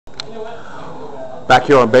Back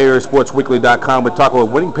here on BayAreaSportsWeekly.com, we're talking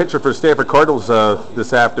about winning pitcher for Stanford Cardinals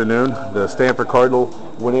this afternoon. The Stanford Cardinal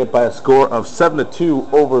winning it by a score of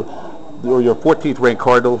 7-2 over your 14th ranked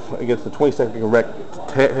Cardinal against the 22nd ranked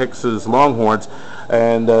Texas Longhorns.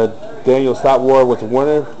 And Daniel Starwait was the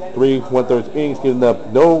winner, 3 1/3 innings, giving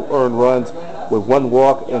up no earned runs with 1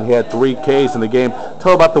 walk, and he had 3 Ks in the game.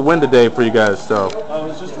 Tell about the win today for you guys. It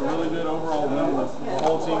was just a really good overall win with the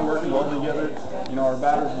whole team working well together. You know, our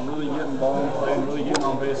batters were really getting ball in play and really getting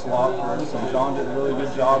on base a lot for us. And John did a really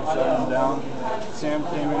good job shutting them down. Sam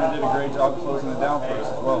came in and did a great job closing it down for us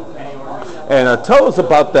as well. And tell us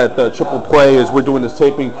about that triple play as we're doing this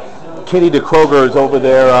taping. Kenny DeKroger is over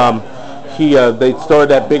there. They started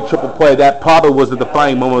that big triple play. That probably was the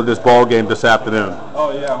defining moment of this ball game this afternoon.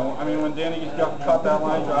 Oh yeah, I mean when Danny caught that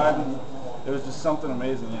line drive, it was just something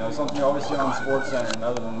amazing. You know, something you always see on SportsCenter. And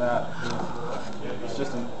other than that, it's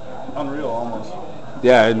just unreal almost.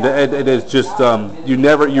 Yeah, and it is just you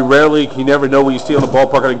never know what you see on the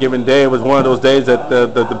ballpark on a given day. It was one of those days that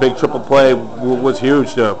the big triple play was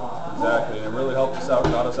huge though. Exactly, and it really helped us out,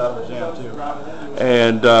 got us out of a jam too.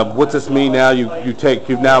 And what's this mean now?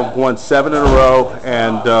 You've now won 7 in a row,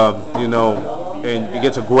 and and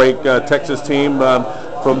against a great Texas team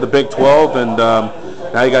from the Big 12, and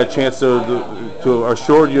now you got a chance to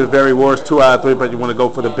assure you the very worst 2 out of 3, but you want to go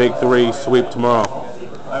for the Big 3 sweep tomorrow.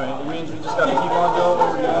 I mean, it means we just got to keep on doing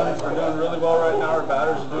what we're doing. We're doing really well right now. Our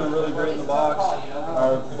batters are doing really great in the box.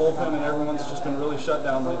 Our bullpen and everyone's just been really shut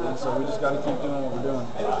down lately, so we just got to keep doing what we're doing.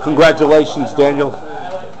 Congratulations, Daniel.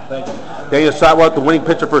 Thank you. Daniel Starwait, the winning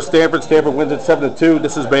pitcher for Stanford. Stanford wins at 7-2.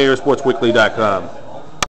 This is BayAreaSportsWeekly.com.